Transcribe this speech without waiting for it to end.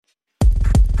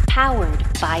Powered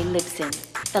by Libsyn,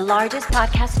 the largest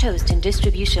podcast host and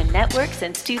distribution network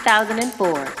since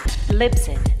 2004.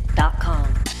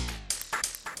 Libsyn.com.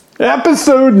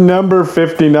 Episode number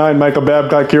 59. Michael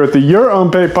Babcock here with the Your Own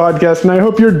Pay podcast, and I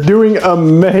hope you're doing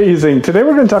amazing. Today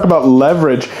we're going to talk about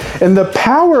leverage and the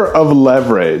power of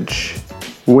leverage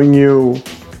when you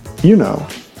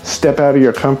step out of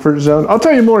your comfort zone. I'll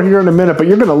tell you more here in a minute, but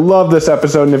you're going to love this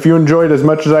episode, and if you enjoy it as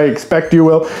much as I expect you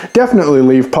will, definitely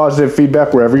leave positive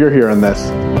feedback wherever you're hearing this.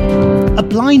 A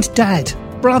blind dad,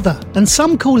 brother, and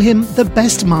some call him the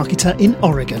best marketer in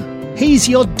Oregon. He's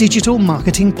your digital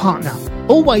marketing partner,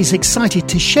 always excited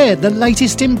to share the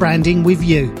latest in branding with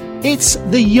you. It's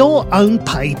the Your Own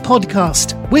Pay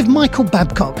podcast with Michael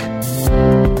Babcock.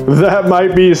 That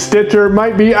might be Stitcher,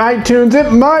 might be iTunes,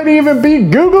 it might even be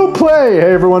Google Play.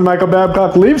 Hey everyone, Michael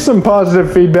Babcock. Leave some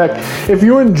positive feedback if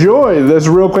you enjoy this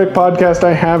real quick podcast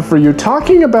I have for you,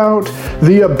 talking about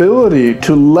the ability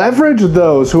to leverage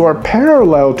those who are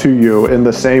parallel to you in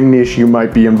the same niche you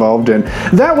might be involved in.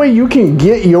 That way you can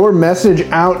get your message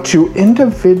out to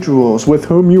individuals with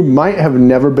whom you might have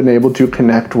never been able to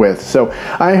connect with. So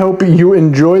I hope you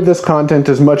enjoyed this content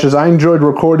as much as I enjoyed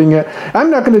recording it.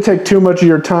 I'm not going to take too much of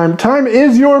your time. Time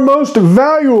is your most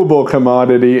valuable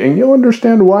commodity, and you'll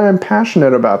understand why I'm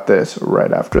passionate about this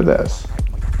right after this.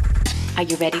 Are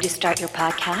you ready to start your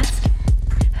podcast?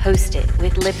 Host it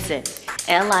with Libsyn,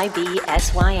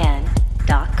 Libsyn.com.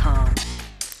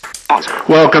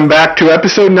 Welcome back to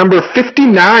episode number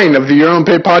 59 of the Your Own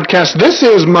Pay podcast. This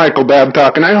is Michael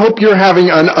Babcock, and I hope you're having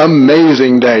an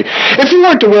amazing day. If you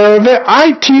aren't aware of it,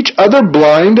 I teach other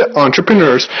blind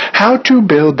entrepreneurs how to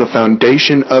build the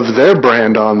foundation of their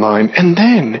brand online and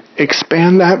then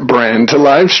expand that brand to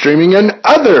live streaming and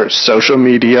other social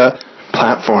media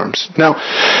platforms. Now,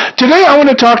 today I want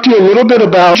to talk to you a little bit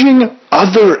about reaching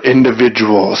other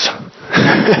individuals.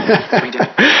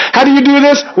 How do you do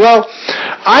this? Well,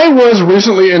 I was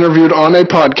recently interviewed on a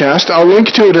podcast, I'll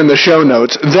link to it in the show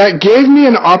notes, that gave me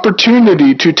an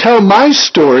opportunity to tell my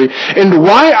story and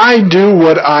why I do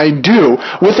what I do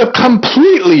with a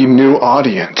completely new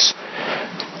audience.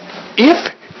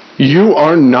 If you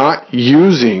are not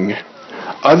using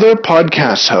other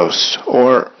podcast hosts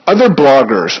or other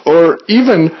bloggers or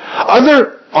even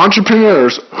other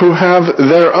entrepreneurs who have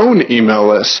their own email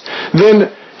lists,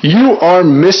 then you are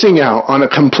missing out on a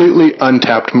completely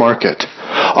untapped market.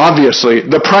 Obviously,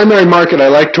 the primary market I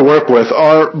like to work with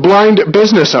are blind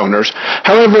business owners.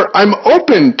 However, I'm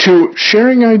open to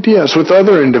sharing ideas with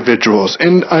other individuals,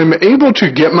 and I'm able to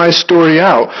get my story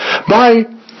out by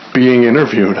being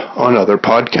interviewed on other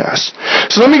podcasts.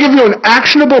 So let me give you an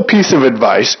actionable piece of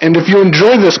advice, and if you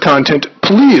enjoy this content,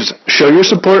 please show your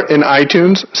support in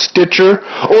iTunes, Stitcher,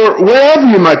 or wherever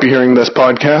you might be hearing this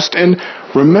podcast, and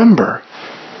remember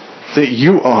that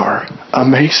you are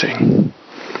amazing.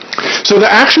 So the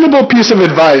actionable piece of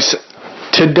advice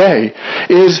today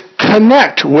is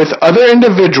connect with other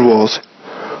individuals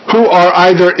who are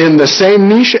either in the same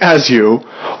niche as you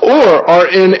or are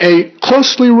in a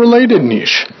closely related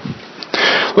niche.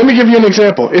 Let me give you an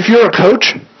example. If you're a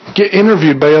coach, get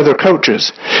interviewed by other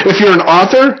coaches. If you're an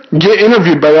author, get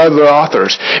interviewed by other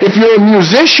authors. If you're a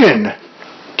musician,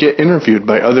 get interviewed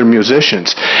by other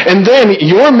musicians. And then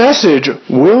your message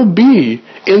will be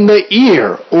in the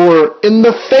ear or in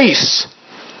the face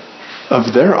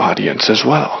of their audience as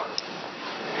well.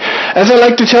 As I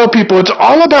like to tell people, it's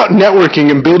all about networking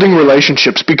and building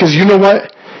relationships, because you know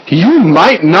what? You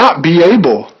might not be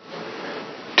able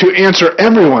to answer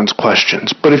everyone's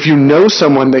questions, but if you know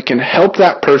someone that can help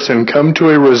that person come to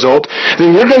a result,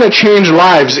 then you're going to change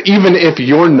lives even if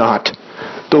you're not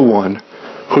the one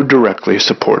who directly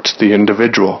supports the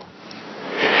individual.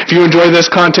 If you enjoy this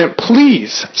content,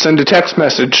 please send a text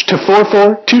message to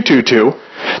 44222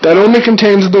 that only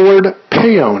contains the word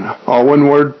PAYOWN, all one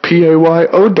word,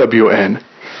 PAYOWN,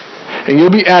 and you'll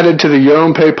be added to the Your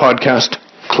Own Pay Podcast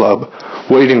Club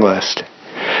waiting list.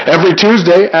 Every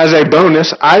Tuesday, as a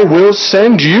bonus, I will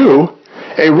send you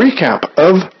a recap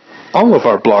of all of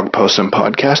our blog posts and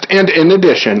podcasts, and in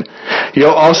addition,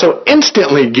 you'll also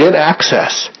instantly get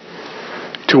access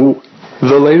to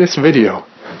the latest video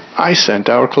I sent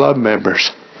our club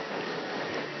members.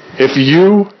 If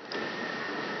you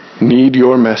need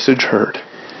your message heard,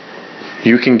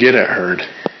 you can get it heard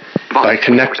by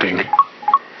connecting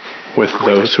with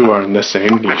those who are in the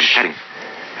same niche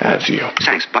as you.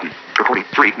 Settings button. Recording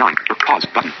 3:9. Pause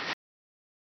button.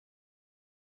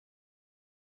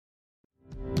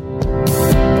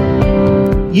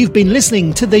 You've been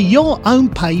listening to the Your Own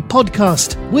Pay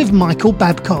podcast with Michael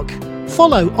Babcock.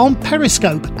 Follow on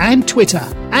Periscope and Twitter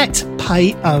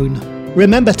 @PayOwn.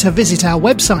 Remember to visit our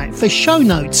website for show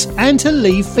notes and to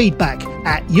leave feedback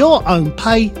at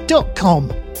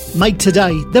yourownpay.com. Make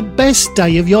today the best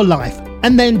day of your life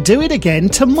and then do it again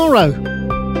tomorrow.